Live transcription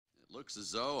Looks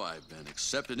as though I've been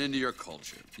accepted into your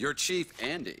culture. Your chief,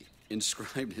 Andy,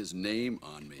 inscribed his name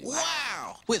on me.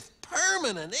 Wow! With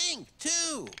permanent ink,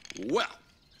 too. Well,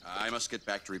 I must get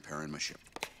back to repairing my ship.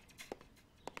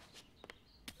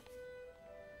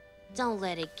 Don't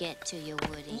let it get to you,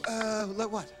 Woody. Let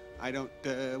what? I don't,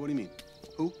 what do you mean?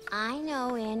 Who? I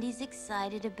know Andy's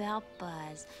excited about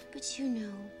Buzz, but you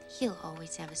know, he'll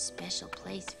always have a special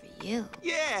place for you.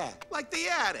 Yeah, like the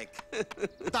attic.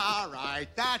 All right,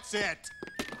 that's it.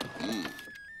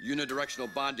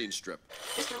 Unidirectional bonding strip.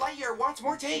 Mr. Lightyear wants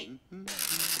more tape.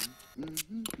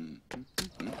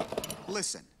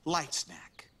 Listen, Light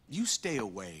Snack, you stay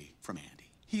away from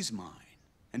Andy. He's mine,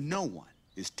 and no one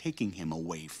is taking him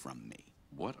away from me.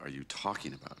 What are you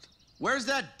talking about? Where's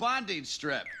that bonding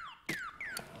strip?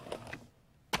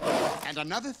 And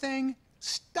another thing,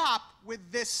 stop with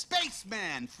this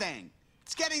spaceman thing.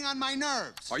 It's getting on my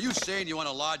nerves. Are you saying you want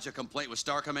to lodge a complaint with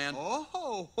Star Command?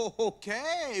 Oh,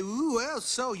 okay. Ooh, well,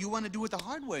 so you want to do it the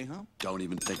hard way, huh? Don't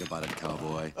even think about it,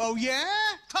 cowboy. Oh, yeah?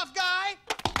 Tough guy?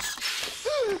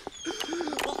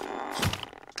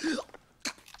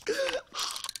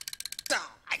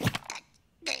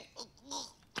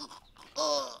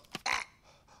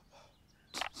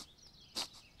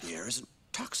 The air isn't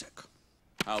toxic.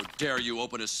 How dare you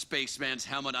open a spaceman's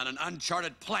helmet on an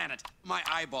uncharted planet? My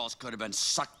eyeballs could have been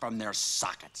sucked from their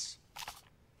sockets.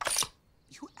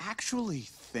 You actually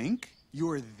think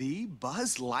you're the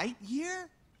Buzz Lightyear?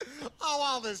 Oh,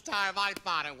 all this time I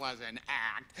thought it was an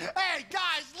act. Hey,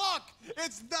 guys, look!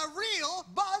 It's the real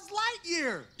Buzz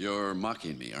Lightyear! You're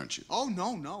mocking me, aren't you? Oh,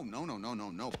 no.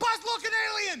 Buzz, look, an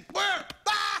alien! Where?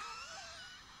 Ah!